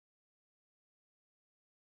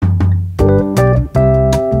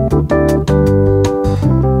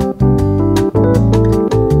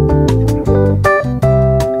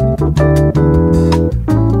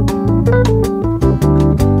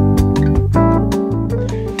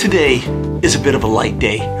Today is a bit of a light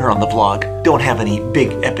day here on the vlog. Don't have any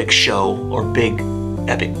big epic show or big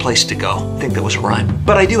epic place to go. I think that was a rhyme.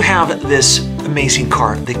 But I do have this amazing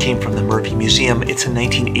car that came from the Murphy Museum. It's a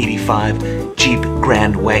 1985 Jeep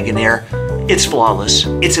Grand Wagoneer. It's flawless.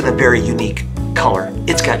 It's in a very unique color.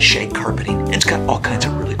 It's got shag carpeting. It's got all kinds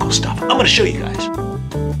of really cool stuff. I'm gonna show you guys.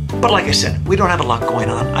 But like I said, we don't have a lot going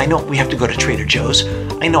on. I know we have to go to Trader Joe's.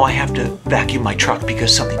 I know I have to vacuum my truck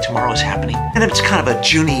because something tomorrow is happening. And it's kind of a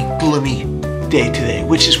Juney, gloomy day today,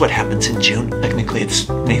 which is what happens in June. Technically it's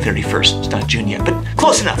May 31st, it's not June yet, but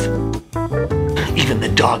close enough. Even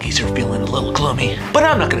the doggies are feeling a little gloomy. But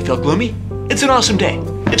I'm not gonna feel gloomy. It's an awesome day.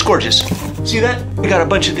 It's gorgeous. See that? We got a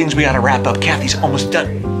bunch of things we gotta wrap up. Kathie's almost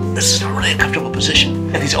done. This is not really a comfortable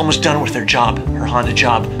position. Kathie's almost done with her job, her Honda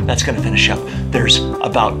job. That's gonna finish up. There's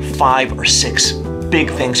about 5 or 6 big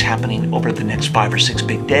things happening over the next 5 or 6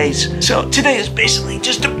 big days. So today is basically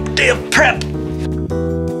just a day of prep.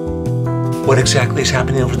 What exactly is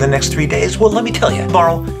happening over the next 3 days? Well, let me tell you.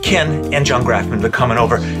 Tomorrow, Ken and John Grafman are coming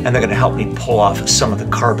over and they're gonna help me pull off some of the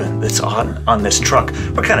carbon that's on this truck.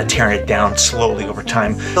 We're kind of tearing it down slowly over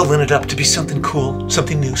time, building it up to be something cool,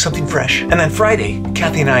 something new, something fresh. And then Friday,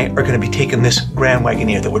 Kathie and I are gonna be taking this Grand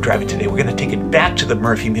Wagoneer that we're driving today. We're gonna take it back to the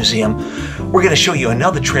Murphy Museum. We're gonna show you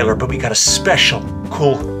another trailer, but we got a special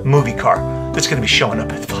cool movie car that's gonna be showing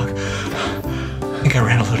up at the vlog. I think I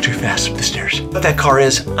ran a little too fast up the stairs. What that car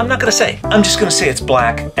is, I'm not gonna say. I'm just gonna say it's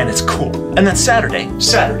black and it's cool. And then Saturday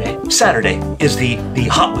is the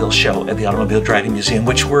Hot Wheels show at the Automobile Driving Museum,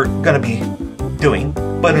 which we're gonna be doing.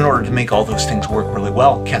 But in order to make all those things work really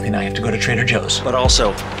well, Kathie and I have to go to Trader Joe's. But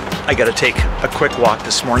also, I gotta take a quick walk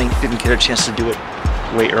this morning. Didn't get a chance to do it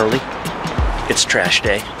way early. It's trash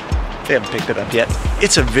day. They haven't picked it up yet.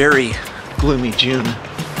 It's a very gloomy June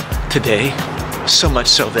today. So much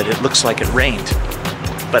so that it looks like it rained,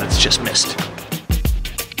 but it's just mist.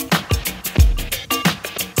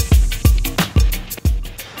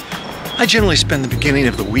 I generally spend the beginning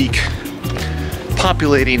of the week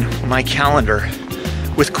populating my calendar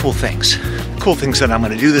with cool things. Cool things that I'm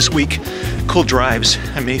gonna do this week, cool drives,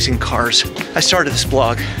 amazing cars. I started this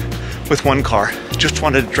vlog with one car, just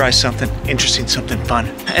wanted to try something interesting, something fun.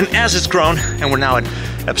 And as it's grown, and we're now at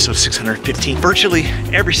episode 615, virtually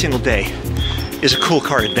every single day is a cool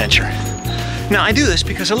car adventure. Now I do this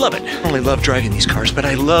because I love it. I not only love driving these cars, but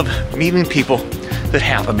I love meeting people that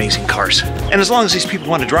have amazing cars. And as long as these people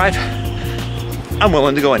want to drive, I'm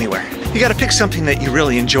willing to go anywhere. You gotta pick something that you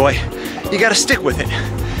really enjoy. You gotta stick with it.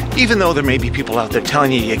 Even though there may be people out there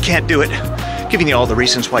telling you can't do it, giving you all the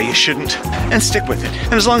reasons why you shouldn't, and stick with it.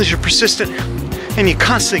 And as long as you're persistent and you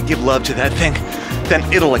constantly give love to that thing,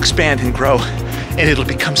 then it'll expand and grow and it'll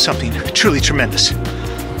become something truly tremendous.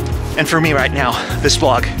 And for me right now, this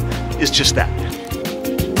vlog is just that.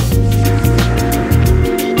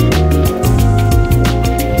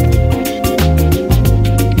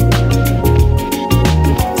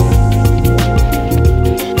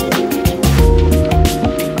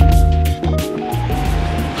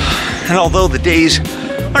 And although the days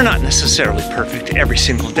are not necessarily perfect every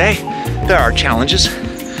single day, there are challenges.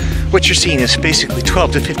 What you're seeing is basically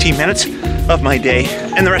 12 to 15 minutes of my day,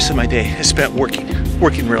 and the rest of my day is spent working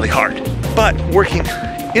really hard, but working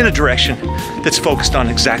in a direction that's focused on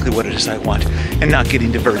exactly what it is I want and not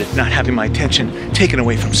getting diverted, not having my attention taken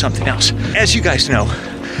away from something else. As you guys know,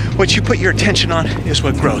 what you put your attention on is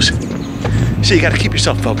what grows. So you got to keep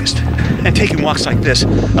yourself focused. And taking walks like this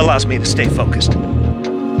allows me to stay focused.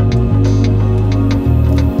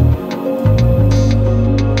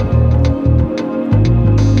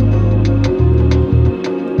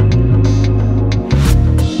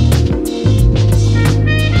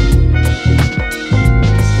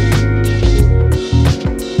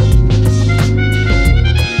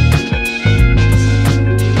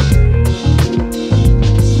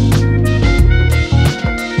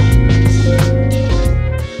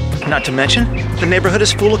 Not to mention, the neighborhood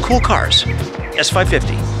is full of cool cars.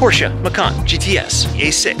 S550, Porsche, Macan, GTS,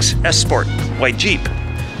 A6, S Sport, white Jeep,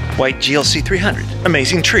 white GLC 300,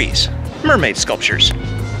 amazing trees, mermaid sculptures,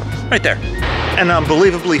 right there, and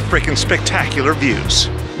unbelievably freaking spectacular views.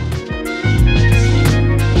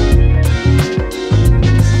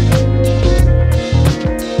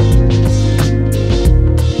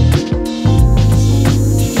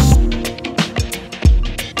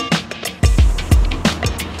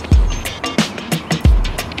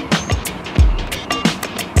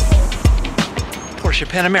 Porsche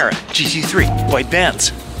Panamera GT3, white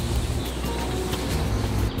vans,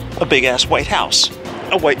 a big ass white house,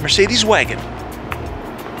 a white Mercedes wagon,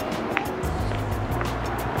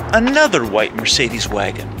 another white Mercedes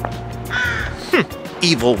wagon,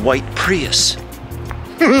 evil white Prius,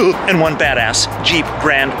 and one badass Jeep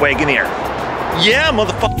Grand Wagoneer. Yeah,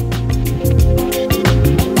 motherfucker.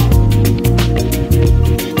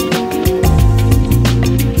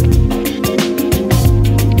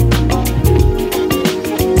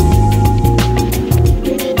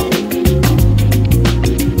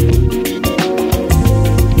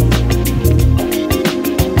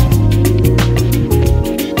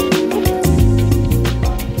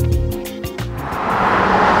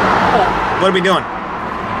 What are we doing?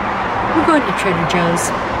 We're going to Trader Joe's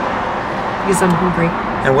because I'm hungry.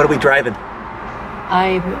 And what are we driving?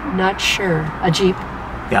 I'm not sure. A Jeep.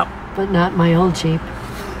 Yeah. But not my old Jeep.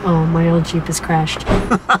 Oh, my old Jeep is crashed.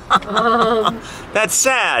 That's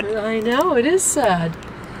sad. I know, it is sad.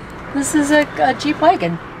 This is a Jeep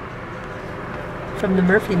wagon from the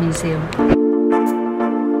Murphy Museum.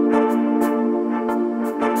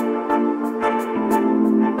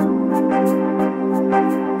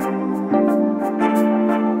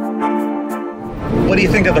 What do you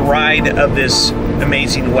think of the ride of this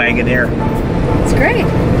amazing Wagoneer? It's great.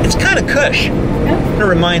 It's kind of cush. Yeah. It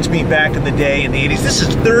reminds me back in the day in the 80s. This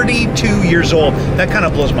is 32 years old. That kind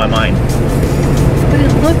of blows my mind. But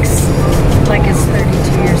it looks like it's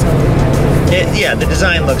 32 years old. Yeah, the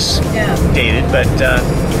design looks dated, but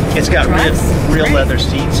it's got real leather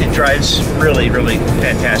seats. It drives really, really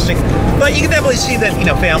fantastic. But you can definitely see that, you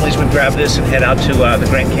know, families would grab this and head out to the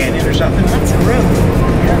Grand Canyon or something. Lots of room.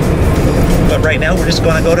 Yeah. But right now, we're just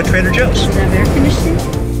going to go to Trader Joe's. Does it have air conditioning?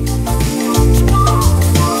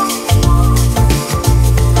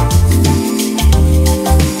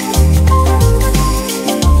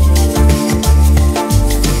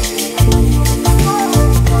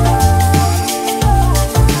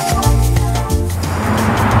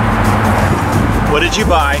 What did you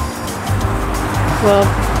buy? Well,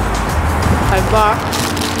 I bought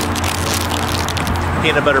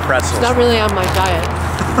Peanut butter pretzels. It's not really on my diet.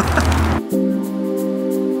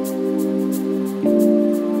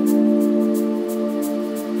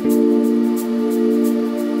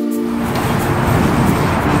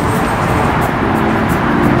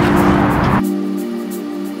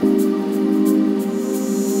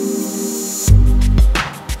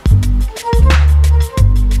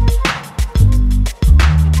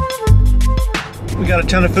 We got a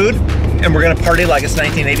ton of food, and we're gonna party like it's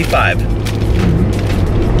 1985.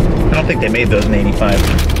 I don't think they made those in 85.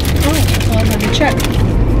 Oh, well, let me check.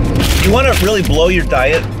 You wanna really blow your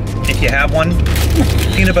diet, if you have one,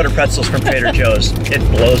 peanut butter pretzels from Trader Joe's. It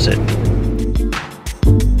blows it.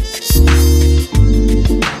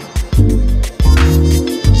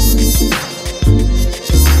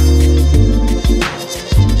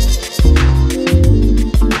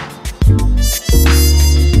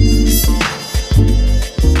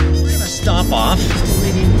 Stop off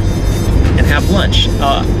and have lunch.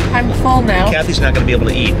 I'm full now. Kathie's not going to be able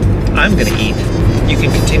to eat. I'm going to eat. You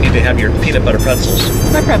can continue to have your peanut butter pretzels.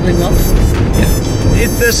 I probably will. Yeah.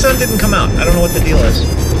 The sun didn't come out. I don't know what the deal is.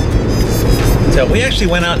 So we actually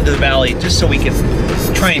went out into the valley just so we could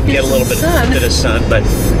try and get a little bit of sun. But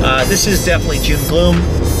this is definitely June gloom,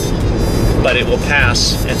 but it will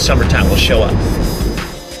pass and summertime will show up.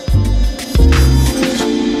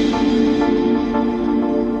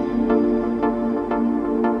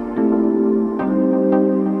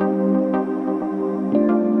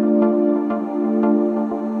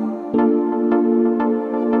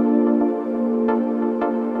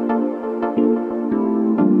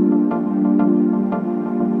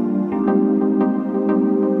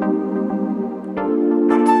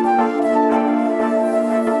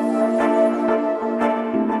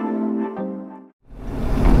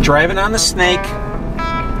 Driving on the Snake,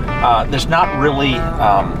 there's not really,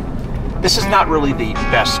 this is not really the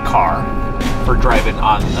best car for driving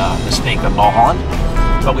on the Snake on Mulholland,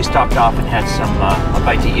 but we stopped off and had a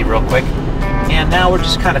bite to eat real quick, and now we're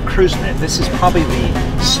just kind of cruising it. This is probably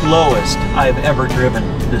the slowest I've ever driven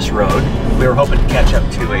this road. We were hoping to catch up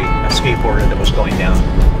to a skateboarder that was going down,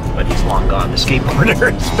 but he's long gone. The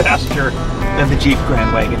skateboarder is faster than the Jeep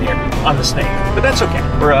Grand Wagoneer on the Snake, but that's okay.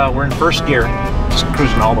 We're in first gear, just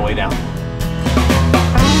cruising all the way down.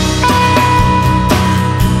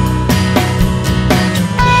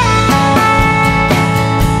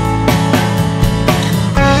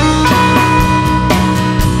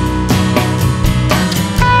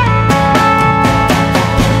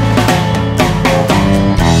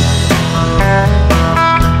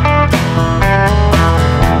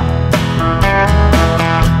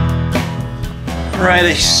 All right,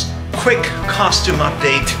 a quick costume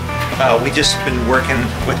update. We just been working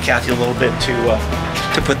with Kathie a little bit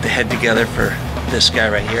to put the head together for this guy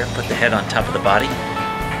right here. Put the head on top of the body.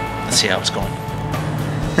 Let's see how it's going.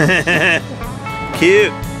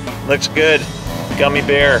 Cute. Looks good. Gummy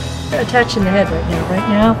bear. Attaching the head right now. Right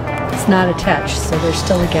now, it's not attached, so there's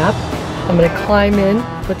still a gap. I'm gonna climb in,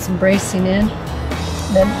 put some bracing in,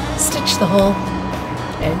 then stitch the whole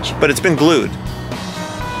edge. But it's been glued.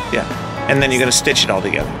 Yeah. And then you're gonna stitch it all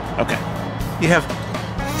together. Okay. You have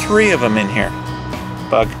 3 of them in here.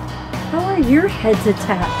 Bug. How are your heads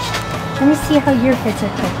attached? Let me see how your heads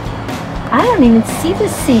are attached. I don't even see the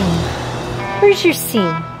seam. Where's your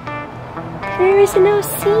seam? There is no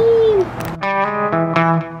seam.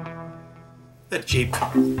 That Jeep,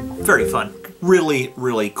 very fun. Really,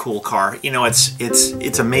 really cool car. You know,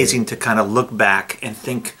 it's amazing to kind of look back and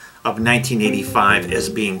think of 1985 as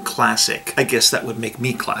being classic. I guess that would make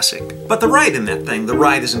me classic. But the ride in that thing, the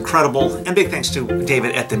ride is incredible. And big thanks to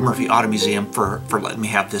David at the Murphy Auto Museum for letting me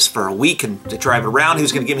have this for a week and to drive it around. He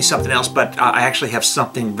was gonna give me something else, but I actually have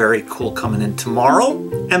something very cool coming in tomorrow.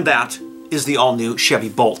 And that is the all-new Chevy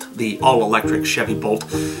Bolt, the all-electric Chevy Bolt.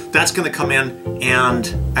 That's gonna come in,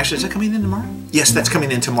 and actually, is that coming in tomorrow? Yes, that's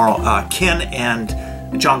coming in tomorrow. Ken and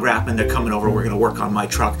John Graffman, they're coming over. We're gonna work on my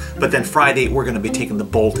truck. But then Friday, we're gonna be taking the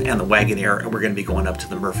Bolt and the Wagoneer, and we're gonna be going up to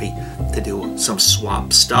the Murphy to do some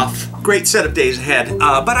swap stuff. Great set of days ahead.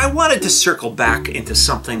 But I wanted to circle back into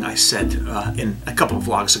something I said in a couple of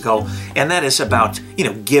vlogs ago, and that is about, you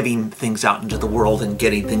know, giving things out into the world and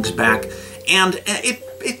getting things back. And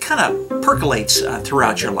it kind of percolates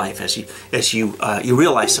throughout your life as you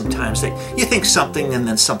realize sometimes that you think something and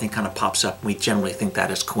then something kind of pops up, and we generally think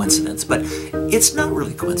that is coincidence, but it's not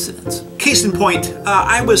really coincidence. Case in point,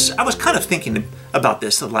 I was kind of thinking about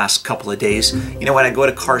this the last couple of days. You know, when I go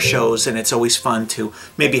to car shows, and it's always fun to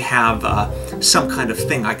maybe have some kind of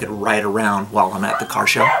thing I could ride around while I'm at the car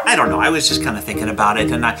show. I don't know, I was just kind of thinking about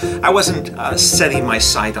it, and I wasn't setting my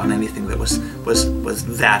sight on anything that was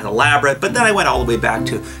that elaborate, but then I went all the way back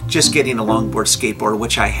to just getting a longboard skateboard,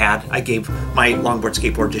 which I had. I gave my longboard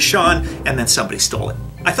skateboard to Sean, and then somebody stole it.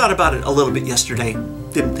 I thought about it a little bit yesterday,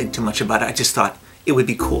 didn't think too much about it, I just thought it would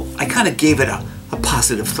be cool. I kind of gave it a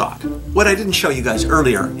positive thought. What I didn't show you guys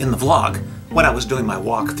earlier in the vlog, when I was doing my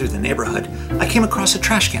walk through the neighborhood, I came across a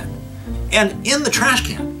trash can. And in the trash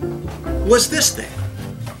can was this thing.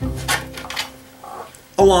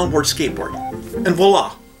 A longboard skateboard. And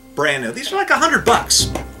voila, brand new. These are like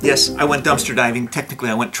 $100. Yes, I went dumpster diving. Technically,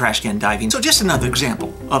 I went trash can diving. So just another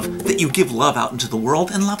example of that you give love out into the world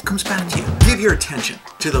and love comes back to you. Give your attention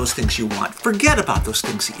to those things you want. Forget about those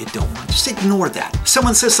things that you don't want. Just ignore that.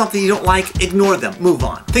 Someone says something you don't like, ignore them. Move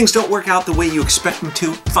on. Things don't work out the way you expect them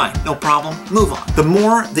to. Fine, no problem. Move on. The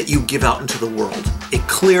more that you give out into the world, a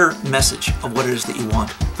clear message of what it is that you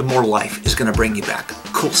want, the more life is going to bring you back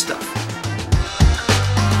cool stuff.